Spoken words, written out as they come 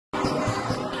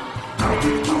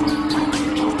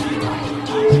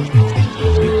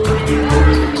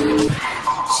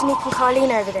Shanique and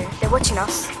Carlene over there. They're watching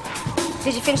us.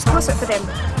 Did you finish the coursework for them?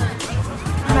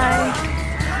 No.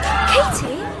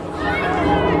 Katie?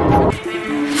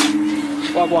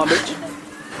 What, go on, bitch?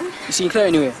 You seen Claire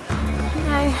anywhere?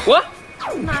 No. What?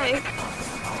 No.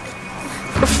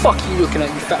 The fuck are you looking at,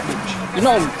 you fat bitch? You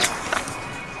know me.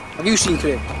 Have you seen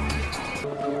Claire?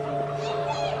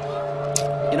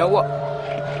 You know what?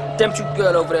 Them two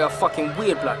girl over there are fucking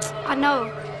weird, blood. I know.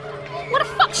 What the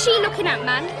fuck's she looking at,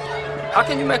 man? How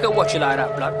can you make her watch you like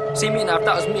that, blood? See me now, if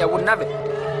that was me, I wouldn't have it.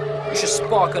 You should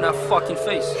spark on her fucking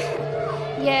face.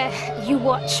 Yeah, you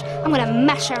watch. I'm gonna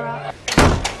mash her up.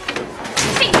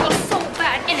 Think you're so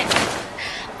bad, innit?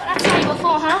 What I tell you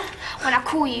before, huh? When I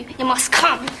call you, you must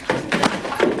come.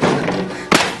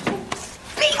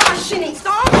 Beat our Shanique,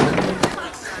 stop!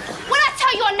 What I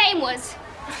tell you your name was?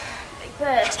 Big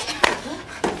Bird.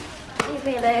 Leave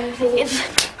me alone, please.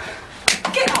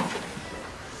 Get off!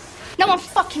 No one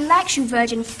fucking likes you,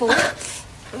 virgin fool.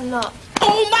 I'm not.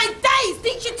 Oh my days!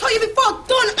 Didn't she tell you before?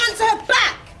 Don't answer her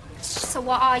back! So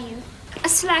what are you? A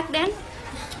slag then?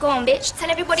 Go on, bitch. Tell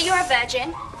everybody you're a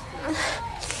virgin.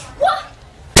 What?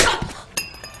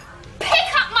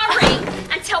 Pick up my ring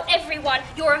and tell everyone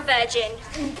you're a virgin.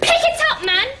 Pick it up,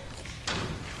 man!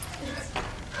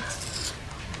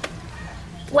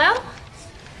 Well?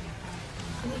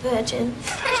 I'm a virgin.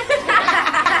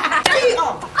 Beat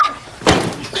off!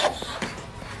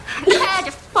 Yeah,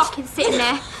 just fucking sitting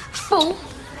there. Fool.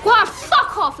 Go on,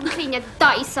 fuck off and clean your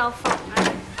dirty self up,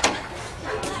 man.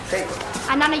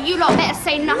 And none of you lot better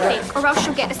say nothing, or else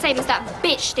you'll get the same as that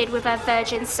bitch did with her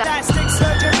virgin self. Plastic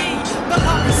surgery, the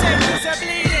puppy centers are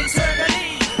bleeding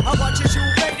internally. I watch as you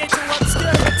fade into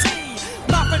obscurity.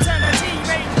 My fraternity,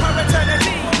 rain her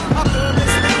eternity. I'm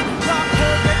purposely, not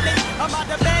permanently. I'm on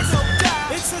the best, no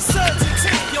doubt. It's a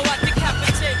certainty. You're at the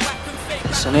capital, whack and fake.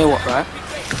 Listen, hear what, right?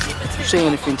 If you say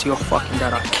anything to your fucking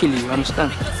dad, I'll kill you,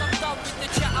 understand?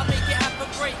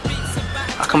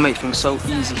 I can make things so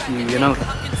easy for you, you know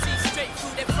that?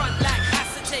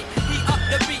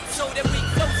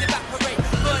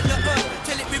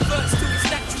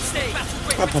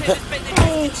 Hi, Papa.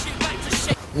 Hey.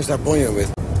 Who's that boy you're with?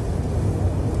 I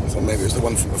thought maybe it was the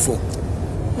one from before.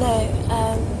 No,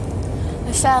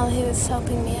 I fell. He was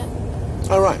helping me up.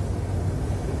 Oh, right.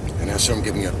 And I saw him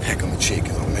giving you a peck on the cheek. I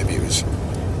thought maybe it was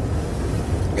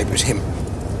him.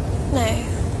 No.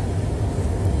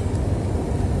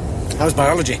 How's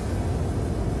biology?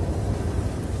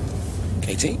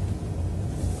 Katie?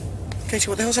 Katie,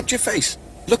 what the hell's up to your face?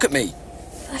 Look at me.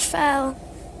 I fell.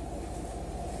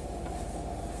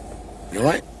 You all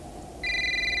right?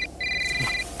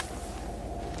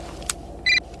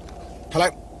 Hello?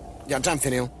 Yeah, Dan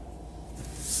Finial.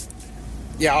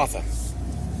 Yeah, Arthur.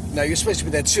 No, you're supposed to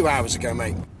be there 2 hours ago,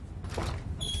 mate.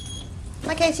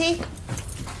 Hi, Katie.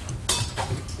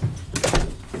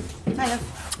 Hi,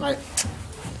 love. Right.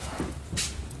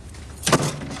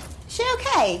 Is she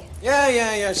okay?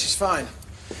 Yeah, she's fine.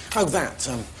 Oh,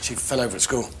 she fell over at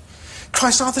school.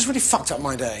 Christ, Arthur's really fucked up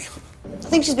my day. I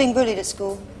think she's being bullied at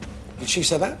school. Did she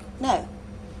say that? No,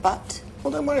 but...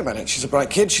 Well, don't worry about it. She's a bright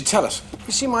kid. She'd tell us.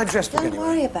 You see my address book Don't anyway?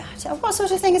 worry about it. What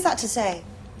sort of thing is that to say?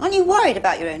 Aren't you worried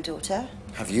about your own daughter?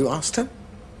 Have you asked her?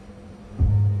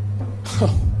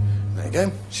 Oh, there you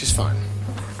go. She's fine.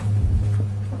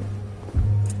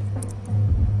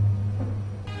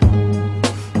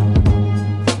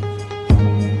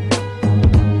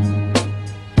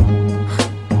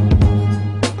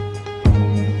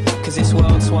 This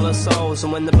world swallows souls,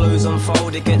 and when the blues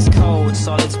unfold, it gets cold.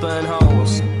 Solids burn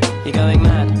holes. You're going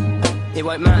mad. It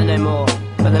won't matter no more.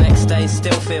 But the next day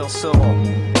still feels sore.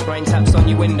 Rain taps on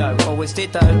your window. Always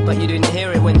did though, but you didn't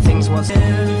hear it when things was.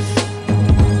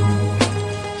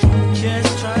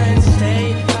 Just try and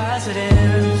stay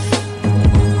positive.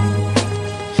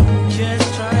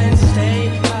 Just try and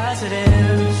stay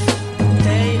positive.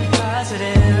 Stay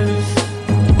positive.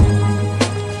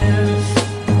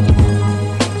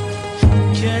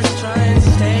 Just try and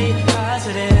stay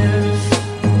positive.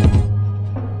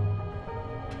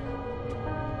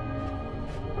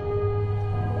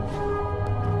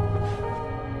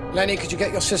 Lenny, could you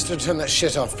get your sister to turn that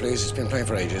shit off, please? It's been playing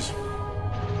for ages.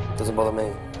 Doesn't bother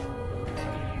me.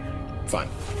 Fine.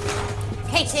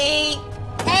 Katie!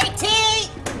 Katie!